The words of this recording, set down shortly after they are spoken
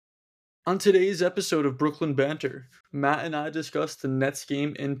On today's episode of Brooklyn Banter, Matt and I discuss the Nets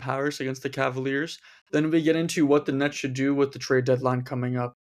game in Paris against the Cavaliers. Then we get into what the Nets should do with the trade deadline coming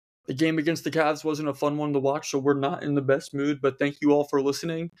up. The game against the Cavs wasn't a fun one to watch, so we're not in the best mood, but thank you all for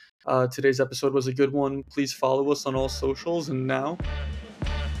listening. Today's episode was a good one. Please follow us on all socials, and now,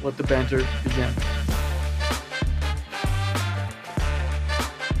 let the banter begin.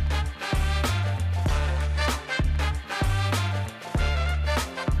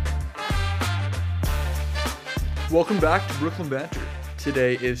 Welcome back to Brooklyn Banter.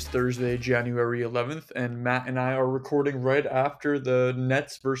 Today is Thursday, January 11th, and Matt and I are recording right after the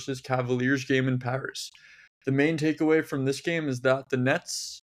Nets versus Cavaliers game in Paris. The main takeaway from this game is that the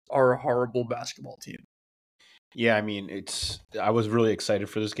Nets are a horrible basketball team. Yeah, I mean, I was really excited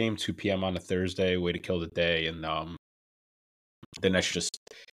for this game, 2 p.m. on a Thursday, way to kill the day, and the Nets just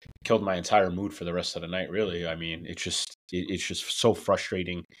killed my entire mood for the rest of the night, really. I mean, it's just so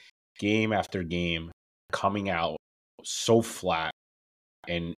frustrating, game after game, coming out so flat,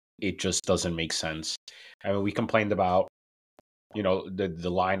 and it just doesn't make sense. I mean, we complained about, the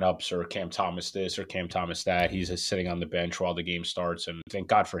lineups, or Cam Thomas this or Cam Thomas that. He's just sitting on the bench while the game starts, and thank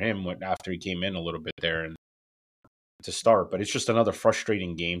God for him after he came in a little bit there and to start. But it's just another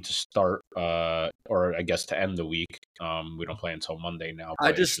frustrating game to start, or I guess to end the week. We don't play until Monday now.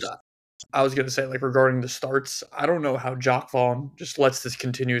 I was going to say, regarding the starts, I don't know how Jacques Vaughn just lets this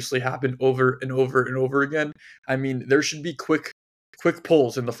continuously happen over and over and over again. I mean, there should be quick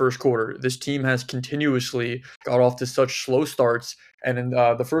pulls in the first quarter. This team has continuously got off to such slow starts, and in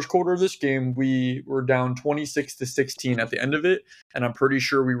the first quarter of this game, we were down 26-16 at the end of it, and I'm pretty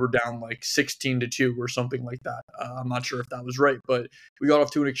sure we were down 16-2 or something like that. I'm not sure if that was right, but we got off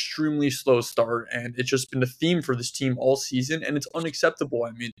to an extremely slow start, and it's just been a theme for this team all season, and it's unacceptable.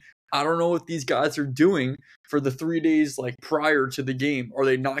 I mean, I don't know what these guys are doing for the 3 days prior to the game. Are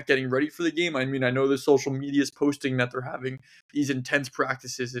they not getting ready for the game? I mean, I know the social media is posting that they're having these intense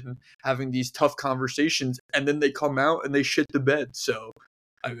practices and having these tough conversations, and then they come out and they shit the bed. So,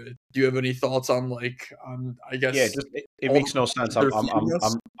 do you have any thoughts on I guess? Yeah, it makes no sense.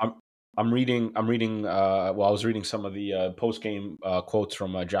 I'm reading. Well, I was reading some of the post game quotes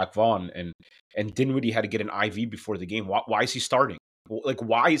from Jacques Vaughn, and Dinwiddie had to get an IV before the game. Why is he starting?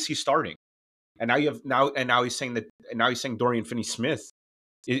 Why is he starting? And now he's saying Dorian Finney-Smith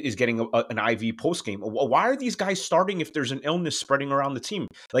is getting an IV post game. Why are these guys starting if there's an illness spreading around the team?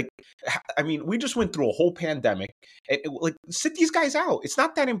 I mean, we just went through a whole pandemic. Sit these guys out. It's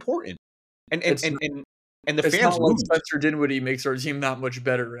not that important. And the it's fans not like lose. Spencer Dinwiddie makes our team that much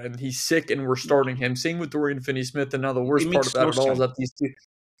better, and he's sick, and we're starting him. Same with Dorian Finney-Smith. And now the worst part about it all is that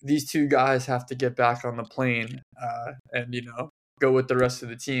these two guys have to get back on the plane and go with the rest of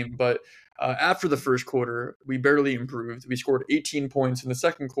the team. But after the first quarter, we barely improved. We scored 18 points in the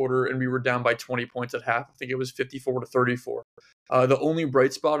second quarter, and we were down by 20 points at half. I think it was 54-34. The only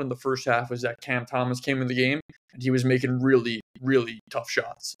bright spot in the first half was that Cam Thomas came in the game, and he was making really, really tough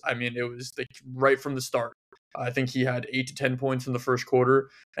shots. I mean, it was right from the start. I think he had 8 to 10 points in the first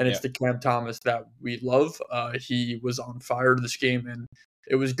quarter, and it's the Cam Thomas that we love. He was on fire this game, and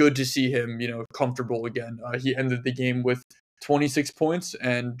it was good to see him, comfortable again. He ended the game with 26 points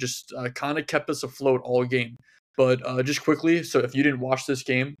and just kind of kept us afloat all game. But just quickly, so if you didn't watch this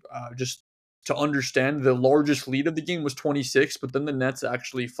game, just to understand, the largest lead of the game was 26, but then the Nets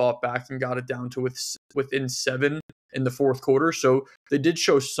actually fought back and got it down to within 7 in the fourth quarter. So they did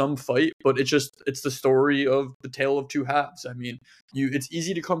show some fight, but it's the story of the tale of two halves. I mean, it's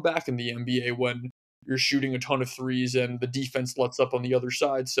easy to come back in the NBA when you're shooting a ton of threes and the defense lets up on the other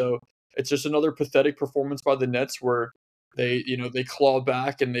side. So it's just another pathetic performance by the Nets where they claw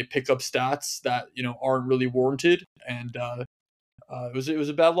back and they pick up stats that aren't really warranted, and it was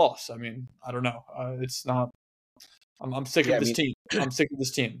a bad loss. I mean, I don't know. It's not. I'm sick of this team. I'm sick of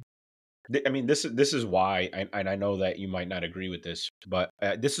this team. I mean, this is why, and I know that you might not agree with this, but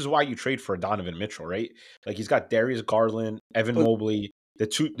this is why you trade for Donovan Mitchell, right? He's got Darius Garland, Evan Mobley, the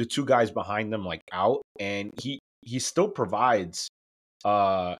two guys behind them out, and he still provides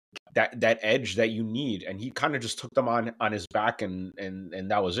that edge that you need, and he kind of just took them on his back, and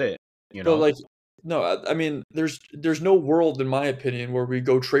that was it. But no, I mean, there's no world, in my opinion, where we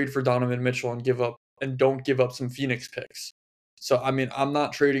go trade for Donovan Mitchell and don't give up some Phoenix picks. So I mean, I'm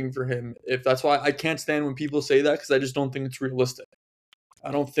not trading for him. If that's why I can't stand when people say that, because I just don't think it's realistic.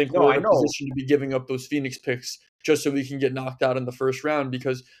 I don't think we're in a position to be giving up those Phoenix picks just so we can get knocked out in the first round.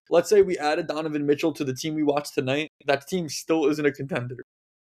 Because let's say we added Donovan Mitchell to the team we watched tonight, that team still isn't a contender.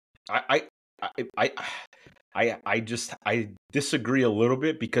 I disagree a little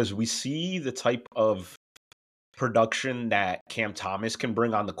bit, because we see the type of production that Cam Thomas can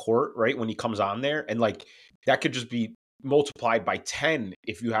bring on the court, right? When he comes on there, and like that could just be multiplied by 10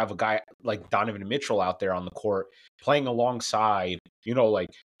 if you have a guy like Donovan Mitchell out there on the court playing alongside, like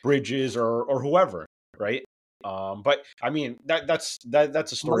Bridges or whoever, right? But I mean that's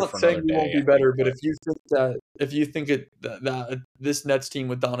a story for another day. I'm not saying you won't be better, but if you think that this Nets team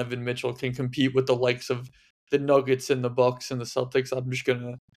with Donovan Mitchell can compete with the likes of the Nuggets and the Bucks and the Celtics, I'm just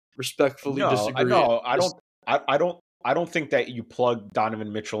gonna respectfully disagree. No, I don't think that you plug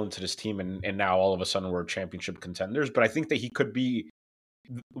Donovan Mitchell into this team and now all of a sudden we're championship contenders. But I think that he could be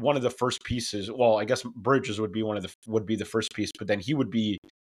one of the first pieces. Well, I guess Bridges would be the first piece, but then he would be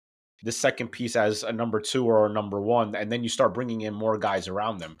the second piece as a number 2 or a number 1, and then you start bringing in more guys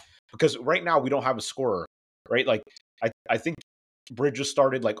around them. Because right now we don't have a scorer, right? Like I think Bridges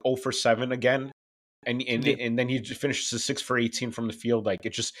started like 0 for 7 again. And then he finishes 6 for 18 from the field. Like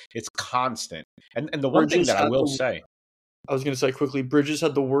it's constant. And the one thing that I will say, I was going to say quickly, Bridges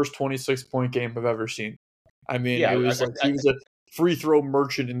had the worst 26-point game I've ever seen. I mean, he was a free throw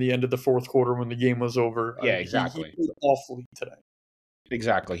merchant in the end of the fourth quarter when the game was over. Yeah, exactly. He played awfully today.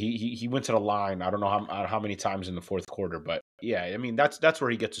 Exactly. He went to the line. I don't know how many times in the fourth quarter, but yeah, I mean that's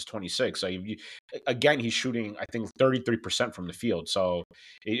where he gets his 26. So again, he's shooting I think 33% from the field. So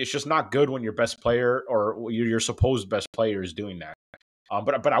it's just not good when your best player or your supposed best player is doing that.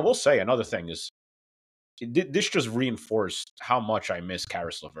 But I will say another thing is this just reinforced how much I miss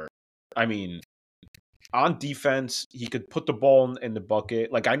Caris LeVert. I mean, on defense, he could put the ball in the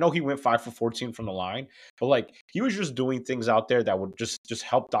bucket. Like I know he went 5 for 14 from the line, but like he was just doing things out there that would just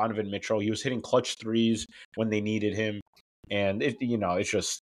help Donovan Mitchell. He was hitting clutch threes when they needed him, and it's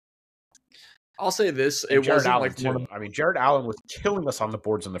just. I'll say this: it wasn't like too. I mean, Jared Allen was killing us on the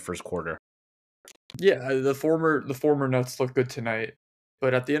boards in the first quarter. Yeah, the former Nets look good tonight.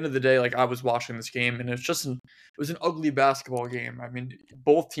 But at the end of the day, like I was watching this game, and it was an ugly basketball game. I mean,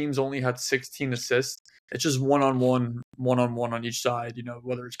 both teams only had 16 assists. It's just one-on-one on each side.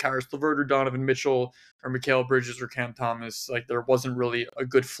 Whether it's Caris LeVert or Donovan Mitchell or Mikal Bridges or Cam Thomas, like there wasn't really a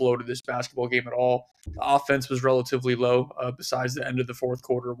good flow to this basketball game at all. The offense was relatively low, besides the end of the fourth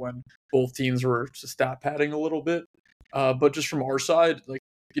quarter when both teams were just stat padding a little bit. But just from our side, like.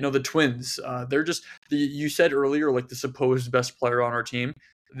 The Twins, they're just you said earlier, like the supposed best player on our team.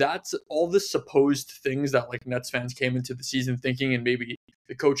 That's all the supposed things that like Nets fans came into the season thinking, and maybe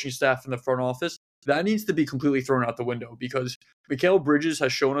the coaching staff in the front office, that needs to be completely thrown out the window because Mikal Bridges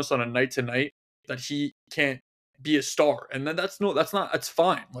has shown us on a night to night that he can't be a star. And then that's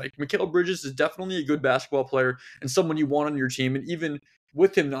fine. Like Mikal Bridges is definitely a good basketball player and someone you want on your team. And even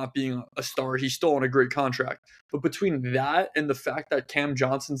with him not being a star, he's still on a great contract. But between that and the fact that Cam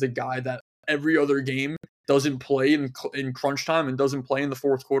Johnson's a guy that every other game doesn't play in crunch time and doesn't play in the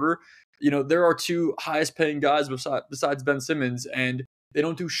fourth quarter, there are two highest paying guys besides Ben Simmons, and they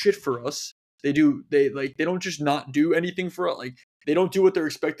don't do shit for us. They don't just not do anything for us. Like they don't do what they're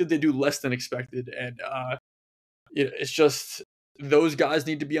expected. They do less than expected. And it's just those guys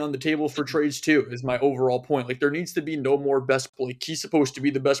need to be on the table for trades too, is my overall point. Like there needs to be no more best play. Like, he's supposed to be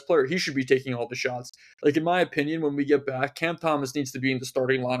the best player. He should be taking all the shots. Like in my opinion, when we get back, Cam Thomas needs to be in the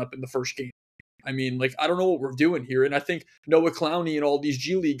starting lineup in the first game. I mean, like, I don't know what we're doing here. And I think Noah Clowney and all these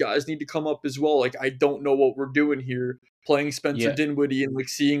G League guys need to come up as well. Like, I don't know what we're doing here. Playing Spencer Dinwiddie and like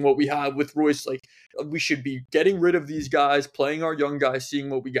seeing what we have with Royce. Like, we should be getting rid of these guys, playing our young guys, seeing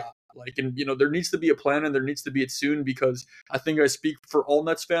what we got. Like, and there needs to be a plan, and there needs to be it soon, because I think I speak for all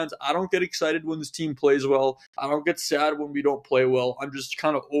Nets fans. I don't get excited when this team plays well. I don't get sad when we don't play well. I'm just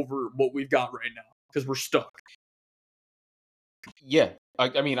kind of over what we've got right now because we're stuck. Yeah,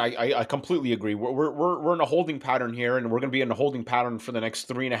 I mean, I completely agree. We're in a holding pattern here, and we're going to be in a holding pattern for the next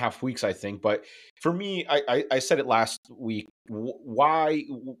 3.5 weeks, I think. But for me, I said it last week. Why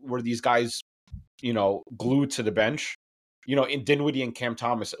were these guys, glued to the bench? In Dinwiddie and Cam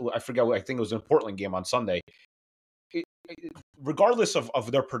Thomas, I forget. I think it was in Portland game on Sunday. Regardless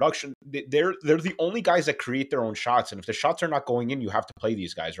of their production, they're the only guys that create their own shots, and if the shots are not going in, you have to play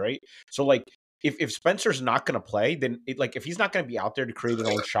these guys, right? So like. If Spencer's not going to play, then if he's not going to be out there to create an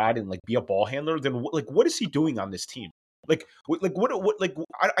own shot and like be a ball handler, then what is he doing on this team? I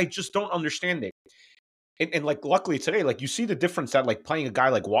just don't understand it. And like luckily today, like you see the difference that like playing a guy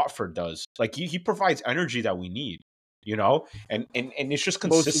like Watford does. Like he provides energy that we need, and it's just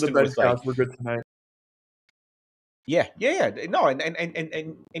consistent. Most of the bench guys were good tonight. Yeah. No, and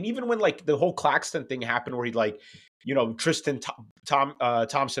even when like the whole Claxton thing happened, where he like, Tristan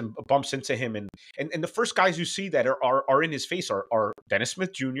Thompson bumps into him, and the first guys you see that are in his face are Dennis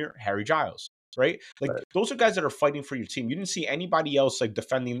Smith Jr., Harry Giles, right? Like those are guys that are fighting for your team. You didn't see anybody else like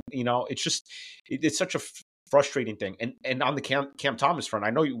defending. It's just it's such a frustrating thing. And on the Cam Thomas front,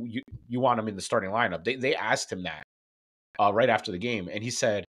 I know you want him in the starting lineup. They asked him that right after the game, and he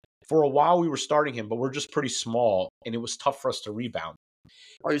said, for a while we were starting him, but we're just pretty small, and it was tough for us to rebound.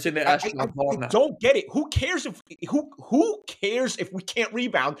 Are you saying they asked I don't get it. Who cares if we can't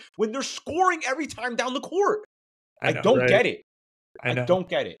rebound when they're scoring every time down the court? I don't get it. I don't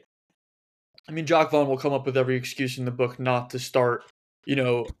get it. I mean, Jacque Vaughn will come up with every excuse in the book not to start,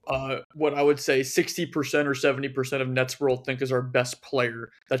 what I would say 60% or 70% of Nets World think is our best player.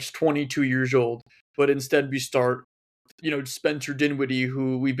 That's 22 years old. But instead we start, Spencer Dinwiddie,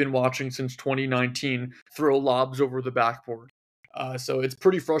 who we've been watching since 2019, throw lobs over the backboard. So it's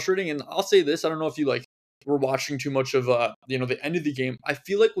pretty frustrating. And I'll say this, I don't know if you were watching too much of, the end of the game. I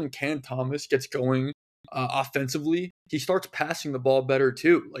feel like when Cam Thomas gets going, offensively, he starts passing the ball better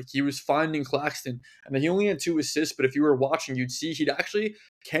too. Like he was finding Claxton, and he only had 2 assists, but if you were watching, you'd see he'd actually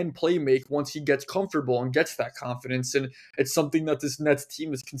can play make once he gets comfortable and gets that confidence, and it's something that this Nets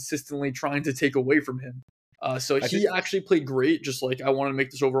team is consistently trying to take away from him. So he actually played great. Just like I want to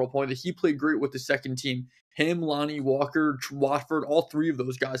make this overall point that he played great with the second team. Him, Lonnie Walker, Watford, all 3 of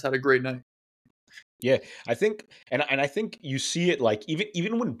those guys had a great night. Yeah, I think, and I think you see it like even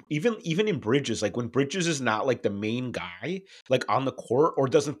in Bridges, like when Bridges is not like the main guy, like on the court, or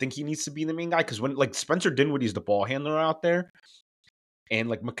doesn't think he needs to be the main guy, because when like Spencer Dinwiddie's the ball handler out there, and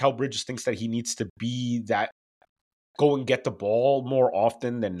like Mikal Bridges thinks that he needs to be that, go and get the ball more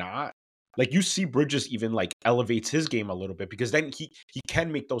often than not. Like you see Bridges even like elevates his game a little bit, because then he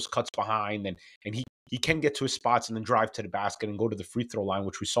can make those cuts behind, and he can get to his spots and then drive to the basket and go to the free throw line,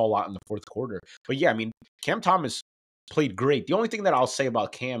 which we saw a lot in the fourth quarter. But yeah, I mean, Cam Thomas played great. The only thing that I'll say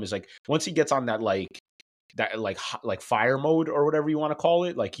about Cam is like once he gets on that fire mode or whatever you want to call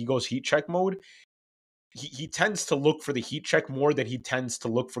it, like he goes heat check mode, he tends to look for the heat check more than he tends to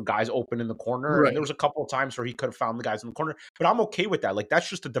look for guys open in the corner. Right. And there was a couple of times where he could have found the guys in the corner, but I'm okay with that. Like that's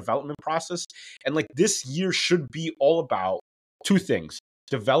just a development process. And like this year should be all about 2 things: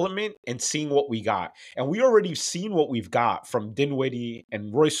 development and seeing what we got. And we already seen what we've got from Dinwiddie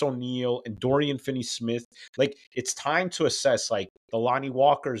and Royce O'Neal and Dorian Finney-Smith. Like it's time to assess like the Lonnie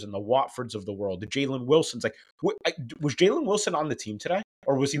Walkers and the Watfords of the world, the Jalen Wilsons. Like was Jalen Wilson on the team today?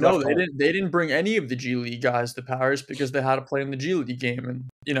 Or was he? No, they didn't bring any of the G League guys to Paris because they had to play in the G League game, and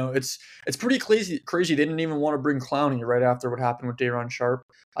it's pretty crazy. They didn't even want to bring Clowney right after what happened with Day'Ron Sharpe.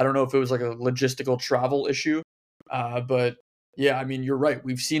 I don't know if it was like a logistical travel issue, but yeah, I mean you're right.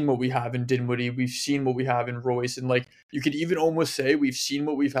 We've seen what we have in Dinwiddie, we've seen what we have in Royce, and like you could even almost say we've seen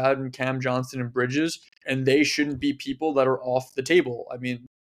what we've had in Cam Johnson and Bridges, and they shouldn't be people that are off the table. I mean,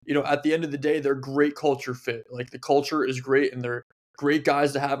 at the end of the day, they're great culture fit. Like the culture is great, and they're great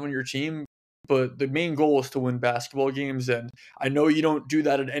guys to have on your team, but the main goal is to win basketball games, and I know you don't do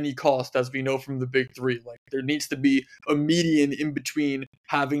that at any cost, as we know from the big 3. Like there needs to be a median in between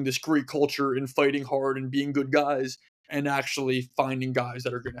having this great culture and fighting hard and being good guys and actually finding guys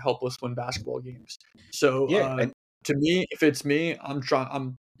that are going to help us win basketball games. So to me, if it's me,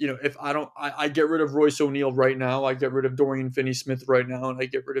 if I get rid of Royce O'Neal right now, I get rid of Dorian Finney-Smith right now, and I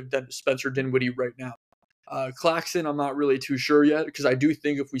get rid of Spencer Dinwiddie right now. Claxton, I'm not really too sure yet, because I do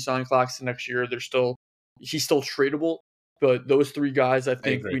think if we sign Claxton next year, he's still tradable. But those 3 guys, I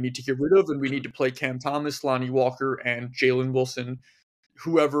think we need to get rid of, and we need to play Cam Thomas, Lonnie Walker, and Jalen Wilson,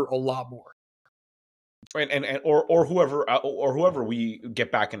 whoever, a lot more. Or whoever we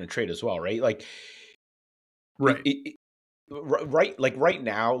get back in a trade as well, right? Like, right, right. Like right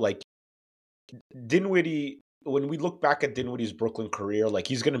now, like Dinwiddie. When we look back at Dinwiddie's Brooklyn career, like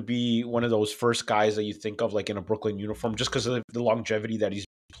he's going to be one of those first guys that you think of like in a Brooklyn uniform, just because of the longevity that he's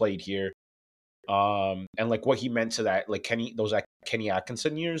played here. And like what he meant to that, like Kenny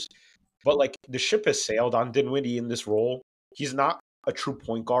Atkinson years. But like the ship has sailed on Dinwiddie in this role. He's not a true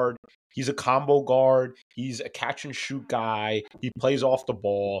point guard. He's a combo guard. He's a catch and shoot guy. He plays off the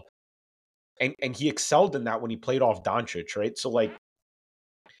ball. And he excelled in that when he played off Doncic, right? So like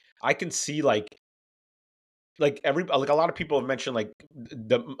I can see like a lot of people have mentioned like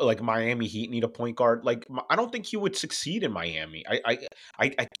the Miami Heat need a point guard. Like I don't think he would succeed in Miami.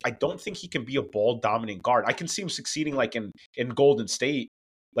 I don't think he can be a ball dominant guard. I can see him succeeding like in Golden State,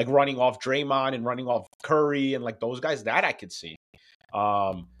 like running off Draymond and running off Curry and like those guys. That I could see.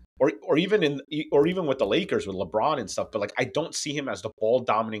 Or even with the Lakers with LeBron and stuff. But like I don't see him as the ball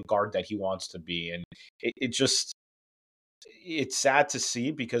dominant guard that he wants to be. And it's sad to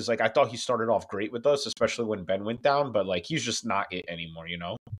see, because like I thought he started off great with us, especially when Ben went down, but like he's just not it anymore,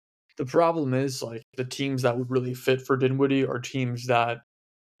 The problem is like the teams that would really fit for Dinwiddie are teams that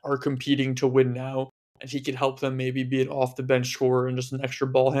are competing to win now and he could help them maybe be an off the bench scorer and just an extra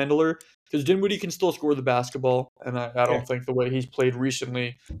ball handler. Because Dinwiddie can still score the basketball, and I don't think the way he's played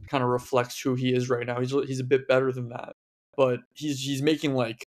recently kind of reflects who he is right now. He's a bit better than that, but he's making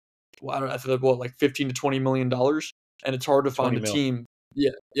like, well, I don't know, I feel like 15 to $20 million, and it's hard to find a team.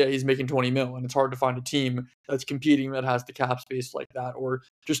 Yeah, he's making 20 mil, and it's hard to find a team that's competing that has the cap space like that, or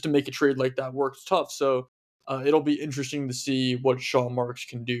just to make a trade like that work. It's tough. So it'll be interesting to see what Sean Marks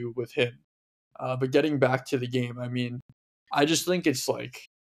can do with him. But getting back to the game, I mean, I just think it's like,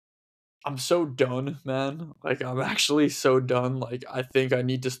 I'm so done, man. Like, I'm actually so done. Like, I think I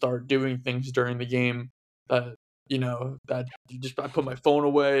need to start doing things during the game that, that just I put my phone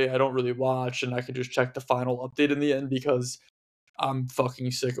away, I don't really watch, and I can just check the final update in the end because I'm fucking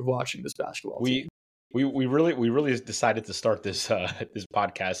sick of watching this basketball team. We really decided to start this this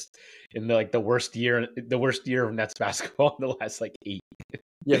podcast in the worst year of Nets basketball in the last like 8.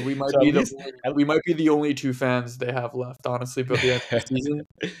 Yeah, we might be the only two fans they have left, honestly, by the end of the season.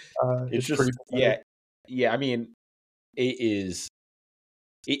 It's just pretty pathetic. Yeah. I mean, it's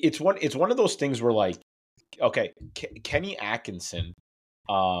one of those things where, like, okay, Kenny Atkinson,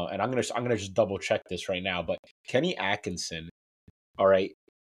 and I'm gonna just double check this right now, but Kenny Atkinson, all right,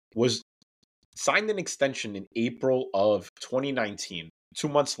 was signed an extension in April of 2019. 2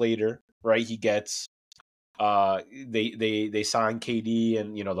 months later, right, he gets they sign KD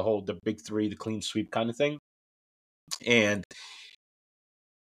and the big three, the clean sweep kind of thing, and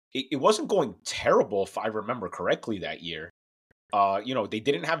it wasn't going terrible if I remember correctly that year. They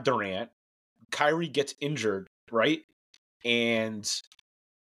didn't have Durant. Kyrie gets injured, right, and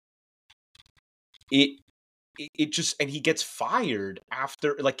and he gets fired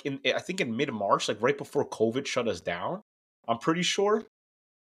after, like, I think in mid-March, like right before COVID shut us down. I'm pretty sure.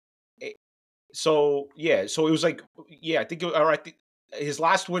 So it was like, I think his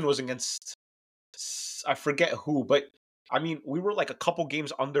last win was against, I forget who, but I mean, we were like a couple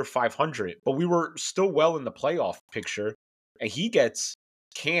games under 500, but we were still well in the playoff picture, and he gets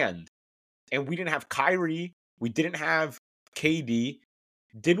canned, and we didn't have Kyrie, we didn't have KD.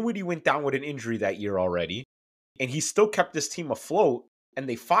 Dinwiddie went down with an injury that year already, and he still kept this team afloat, and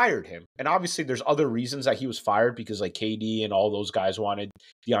they fired him. And obviously there's other reasons that he was fired, because like KD and all those guys wanted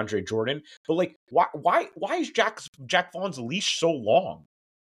DeAndre Jordan. But like, why is Jack Vaughn's leash so long?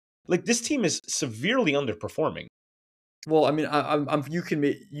 Like, this team is severely underperforming. Well, I mean,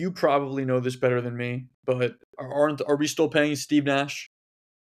 you probably know this better than me, but are we still paying Steve Nash?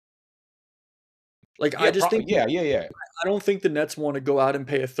 Like, I don't think the Nets want to go out and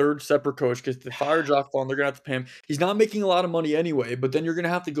pay a third separate coach, because to fire Jacque Vaughn, they're gonna have to pay him. He's not making a lot of money anyway, but then you're gonna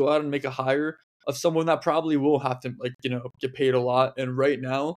have to go out and make a hire of someone that probably will have to, like, get paid a lot. And right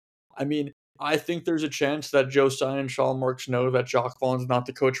now, I mean, I think there's a chance that Joe Tsai and Sean Marks know that Jacque Vaughn's not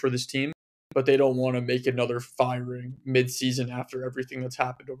the coach for this team, but they don't want to make another firing mid-season after everything that's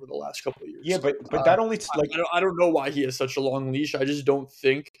happened over the last couple of years. Yeah, but that only I don't know why he has such a long leash. I just don't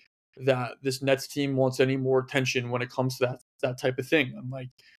think that this Nets team wants any more attention when it comes to that type of thing. I'm like,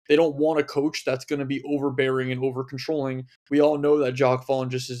 they don't want a coach that's going to be overbearing and over controlling. We all know that Jacque Vaughn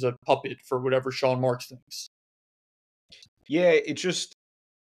just is a puppet for whatever Sean Marks thinks. Yeah,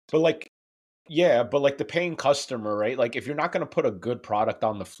 but the paying customer, right? Like, if you're not going to put a good product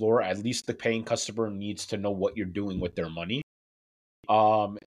on the floor, at least the paying customer needs to know what you're doing with their money. And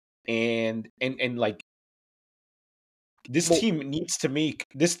like, this team needs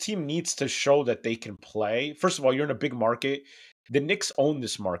to show that they can play. First of all, you're in a big market. The Knicks own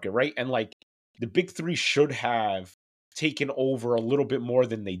this market, right? And like, the big three should have taken over a little bit more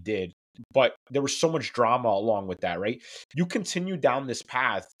than they did, but there was so much drama along with that, right? You continue down this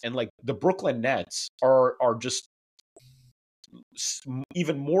path, and like, the Brooklyn Nets are just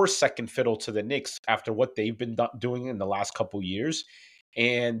even more second fiddle to the Knicks after what they've been doing in the last couple years.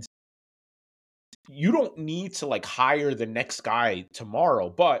 And you don't need to like hire the next guy tomorrow,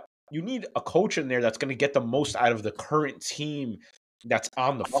 but you need a coach in there that's going to get the most out of the current team that's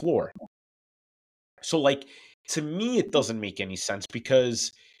on the floor. So like, to me, it doesn't make any sense,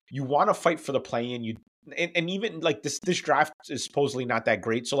 because you want to fight for the play-in. And even like this draft is supposedly not that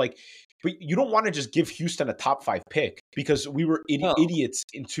great. So like, but you don't want to just give Houston a top 5 pick, because we were idiots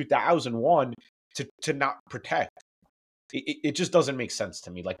in 2001 to not protect. It just doesn't make sense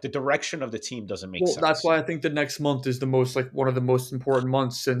to me. Like, the direction of the team doesn't make sense. That's why I think the next month is one of the most important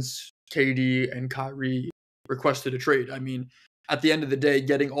months since KD and Kyrie requested a trade. I mean, at the end of the day,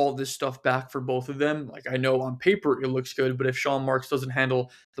 getting all this stuff back for both of them, like, I know on paper it looks good, but if Sean Marks doesn't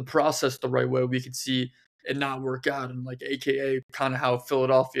handle the process the right way, we could see it not work out. And like, AKA kind of how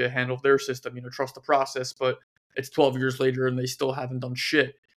Philadelphia handled their system, trust the process, but it's 12 years later and they still haven't done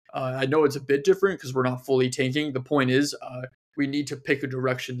shit. I know it's a bit different because we're not fully tanking. The point is, we need to pick a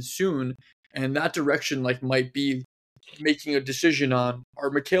direction soon, and that direction like might be making a decision on, are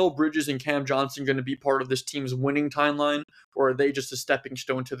Mikal Bridges and Cam Johnson going to be part of this team's winning timeline, or are they just a stepping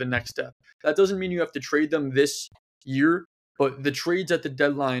stone to the next step? That doesn't mean you have to trade them this year, but the trades at the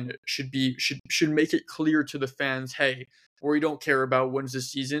deadline should make it clear to the fans, hey, we don't care about wins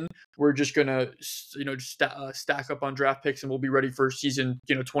this season. We're just gonna stack up on draft picks and we'll be ready for season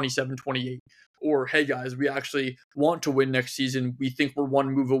 27, 28. Or hey guys, we actually want to win next season. We think we're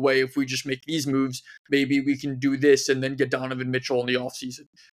one move away. If we just make these moves, maybe we can do this and then get Donovan Mitchell in the offseason.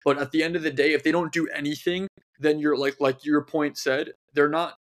 But at the end of the day, if they don't do anything, then you're like your point said,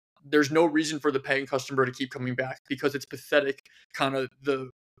 there's no reason for the paying customer to keep coming back because it's pathetic, kind of the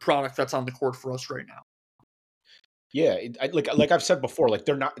product that's on the court for us right now. Yeah, like I've said before, like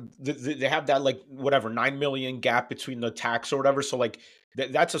they're not they have that like whatever 9 million gap between the tax or whatever. So like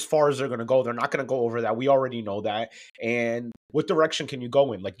that's as far as they're going to go. They're not going to go over that. We already know that. And what direction can you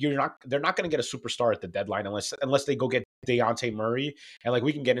go in? Like they're not going to get a superstar at the deadline unless they go get Dejounte Murray. And like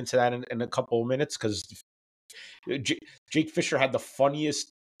we can get into that in a couple of minutes because Jake Fisher had the funniest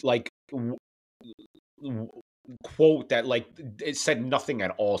like quote that like it said nothing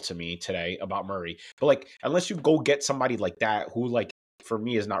at all to me today about Murray. But like unless you go get somebody like that who like for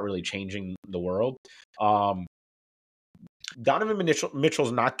me is not really changing the world, Donovan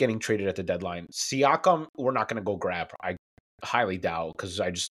Mitchell's not getting traded at the deadline. Siakam, we're not going to go grab. I highly doubt because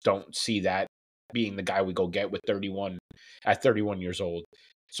I just don't see that being the guy we go get with 31 years old.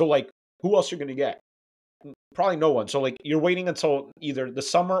 So like who else you're going to get? Probably no one. So like you're waiting until either the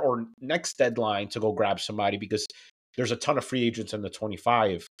summer or next deadline to go grab somebody because there's a ton of free agents in the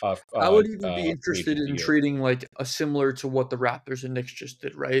 25. I would even be interested in trading like a similar to what the Raptors and Knicks just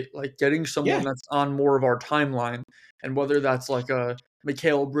did, right? Like getting someone that's on more of our timeline, and whether that's like a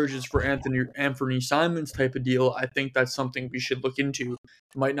Mikal Bridges for Anthony Simons type of deal, I think that's something we should look into.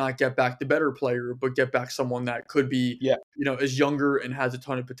 Might not get back the better player, but get back someone that could be, is younger and has a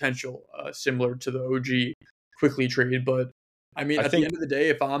ton of potential, similar to the OG quickly trade. But I mean, at the end of the day,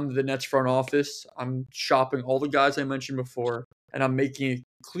 if I'm the Nets front office, I'm shopping all the guys I mentioned before, and I'm making it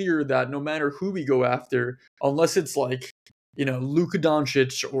clear that no matter who we go after, unless it's like, Luka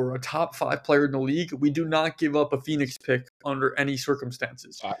Doncic or a top 5 player in the league, we do not give up a Phoenix pick under any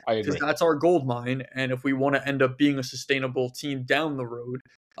circumstances. I agree. Because that's our gold mine, and if we want to end up being a sustainable team down the road,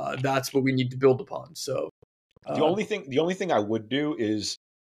 that's what we need to build upon. So the only thing I would do is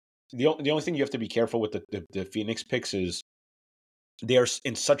the only thing you have to be careful with the Phoenix picks is they're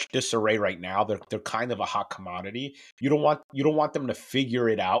in such disarray right now. They're kind of a hot commodity. You don't want them to figure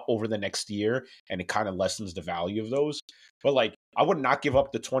it out over the next year, and it kind of lessens the value of those. But like, I would not give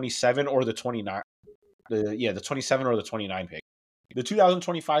up the 27 or the 29. The 27 or the 29 pick. The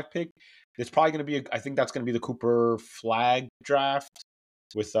 2025 pick. It's probably going to be. I think that's going to be the Cooper Flag draft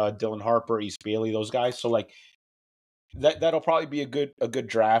with Dylan Harper, East Bailey, those guys. So like that'll probably be a good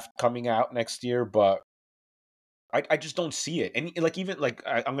draft coming out next year, but I just don't see it. And like even like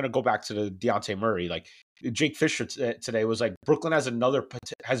I'm going to go back to the Dejounte Murray. Like Jake Fisher today was like Brooklyn has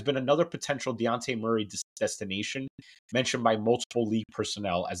been another potential Dejounte Murray destination mentioned by multiple league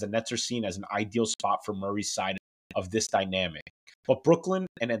personnel as the Nets are seen as an ideal spot for Murray's side of this dynamic. But Brooklyn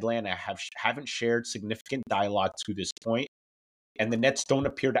and Atlanta haven't shared significant dialogue to this point, and the Nets don't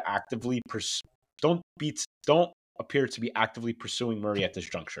appear to appear to be actively pursuing Murray at this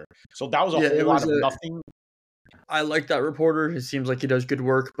juncture. So that was a whole lot of nothing. I like that reporter. It seems like he does good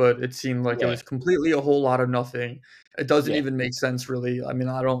work, but it seemed like it was completely a whole lot of nothing. It doesn't even make sense, really. I mean,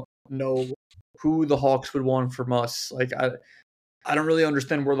 I don't know who the Hawks would want from us. Like, I don't really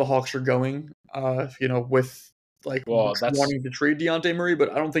understand where the Hawks are going, with like wanting to trade Dejounte Murray,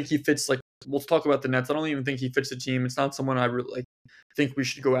 but I don't think he fits. Like, we'll talk about the Nets. I don't even think he fits the team. It's not someone I really think we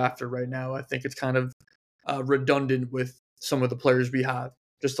should go after right now. I think it's kind of redundant with some of the players we have.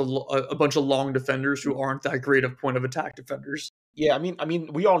 Just a bunch of long defenders who aren't that great of point of attack defenders. Yeah, I mean,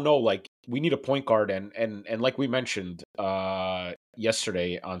 we all know like we need a point guard, and like we mentioned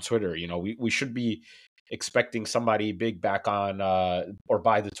yesterday on Twitter, we should be expecting somebody big back on or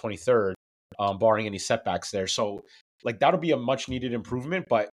by the 23rd, barring any setbacks there. So like that'll be a much needed improvement.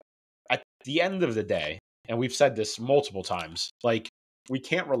 But at the end of the day, and we've said this multiple times, like we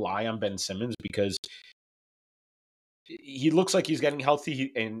can't rely on Ben Simmons because he looks like he's getting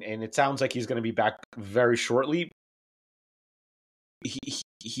healthy, and it sounds like he's going to be back very shortly.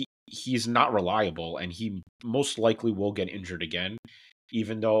 He's not reliable, and he most likely will get injured again,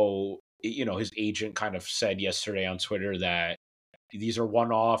 even though his agent kind of said yesterday on Twitter that these are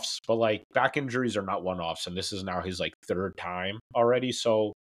one-offs, but like back injuries are not one-offs, and this is now his like 3rd time already.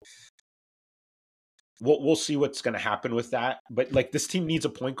 So we'll see what's going to happen with that. But like this team needs a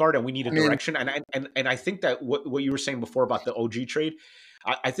point guard, and we need a direction. And I think that what you were saying before about the OG trade,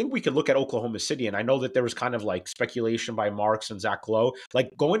 I think we could look at Oklahoma City, and I know that there was kind of like speculation by Marks and Zach Lowe,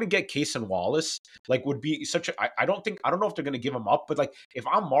 like going to get Cason Wallace, like would be such a. I don't know if they're going to give him up, but like if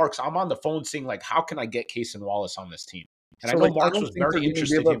I'm Marks, I'm on the phone saying like, how can I get Cason Wallace on this team? And so, I know like, Marks was very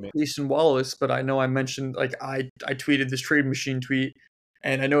interested in Cason Wallace, but I know I mentioned like I tweeted this trade machine tweet,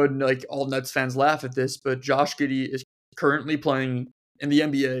 and I know like all Nets fans laugh at this, but Josh Giddey is currently playing in the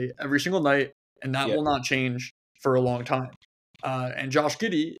NBA every single night, and that will not change for a long time. And Josh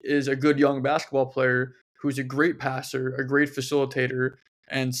Giddey is a good young basketball player who's a great passer, a great facilitator,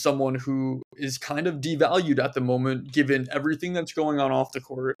 and someone who is kind of devalued at the moment given everything that's going on off the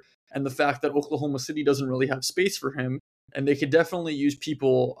court and the fact that Oklahoma City doesn't really have space for him. And they could definitely use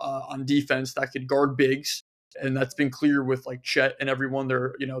people on defense that could guard bigs. And that's been clear with like Chet and everyone.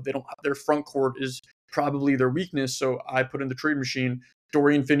 Their front court is probably their weakness. So I put in the trade machine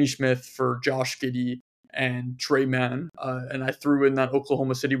Dorian Finney-Smith for Josh Giddey and Tre Mann, and I threw in that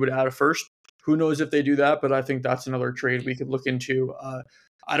Oklahoma City would add a first. Who knows if they do that, but I think that's another trade we could look into.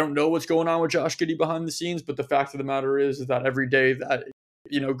 I don't know what's going on with Josh Giddey behind the scenes, but the fact of the matter is that every day that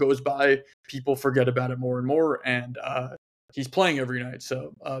goes by, people forget about it more and more, and he's playing every night.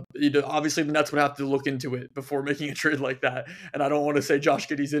 So obviously the Nets would have to look into it before making a trade like that. And I don't want to say Josh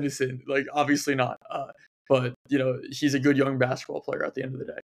Giddey's innocent, like obviously not. But he's a good young basketball player at the end of the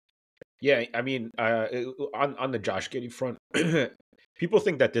day. Yeah, I mean, on the Josh Giddey front, people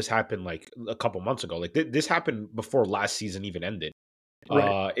think that this happened like a couple months ago. Like this happened before last season even ended.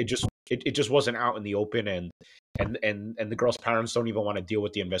 Right. It just wasn't out in the open, and the girl's parents don't even want to deal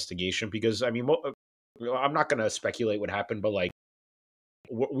with the investigation because I mean, I'm not going to speculate what happened, but like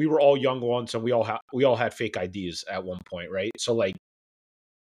we were all young once, and we all had fake IDs at one point, right? So like,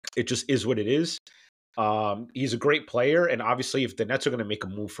 it just is what it is. He's a great player, and obviously if the Nets are going to make a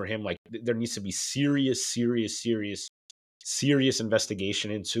move for him, like there needs to be serious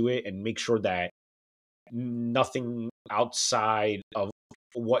investigation into it and make sure that nothing outside of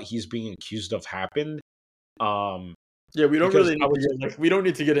what he's being accused of happened. Yeah, we don't really we don't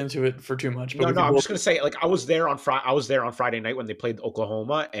need to get into it for too much. But no, I'm just gonna say like I was there on Friday night when they played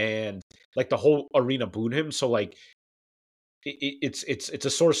Oklahoma, and like the whole arena booed him. So like it's a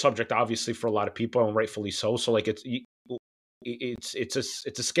sore subject, obviously, for a lot of people, and rightfully so. So like it's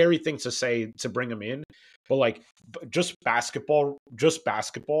a scary thing to say to bring him in, but like just basketball,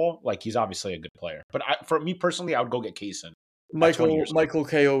 like he's obviously a good player. But for me personally, I would go get Cason. Michael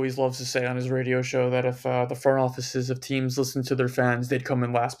K always loves to say on his radio show that if the front offices of teams listen to their fans, they'd come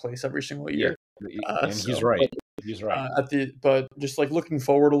in last place every single year. And he's right. He's right. But just like looking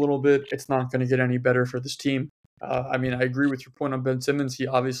forward a little bit, it's not going to get any better for this team. I mean, I agree with your point on Ben Simmons. He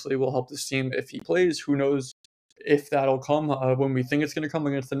obviously will help this team if he plays. Who knows if that'll come when we think it's going to come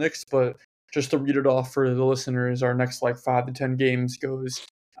against the Knicks. But just to read it off for the listeners, our next like 5 to 10 games goes,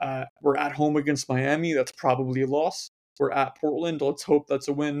 we're at home against Miami. That's probably a loss. We're at Portland. Let's hope that's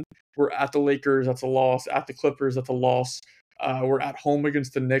a win. We're at the Lakers. That's a loss. At the Clippers. That's a loss. We're at home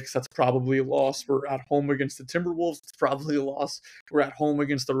against the Knicks. That's probably a loss. We're at home against the Timberwolves. It's probably a loss. We're at home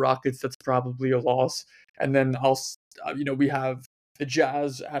against the Rockets. That's probably a loss. And then we have the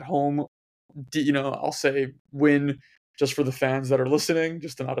Jazz at home. I'll say win just for the fans that are listening,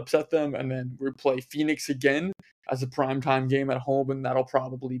 just to not upset them. And then we play Phoenix again as a primetime game at home, and that'll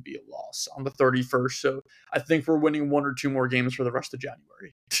probably be a loss on the 31st. So I think we're winning 1 or 2 more games for the rest of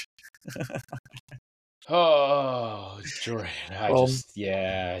January. Oh, Jordan. I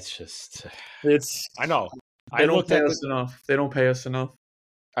know. They don't pay us enough. They don't pay us enough.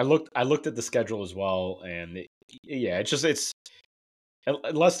 I looked at the schedule as well, and it's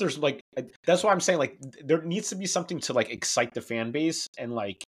unless there's like, that's why I'm saying like there needs to be something to like excite the fan base, and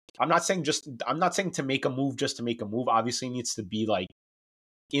like I'm not saying to make a move just to make a move. Obviously, it needs to be like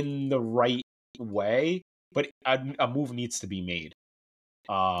in the right way, but a move needs to be made.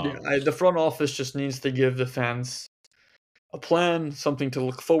 The front office just needs to give the fans a plan, something to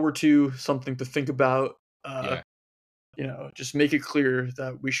look forward to, something to think about. Just make it clear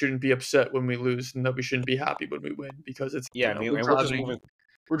that we shouldn't be upset when we lose and that we shouldn't be happy when we win, because it's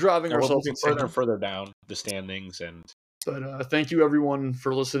we're driving ourselves further and further down the standings. But thank you everyone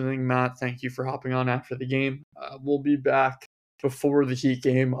for listening. Matt, thank you for hopping on after the game. We'll be back before the Heat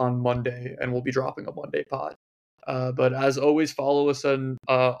game on Monday, and we'll be dropping a Monday pod. But as always, follow us on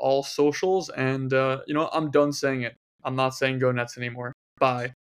all socials, and I'm done saying it. I'm not saying go Nets anymore. Bye.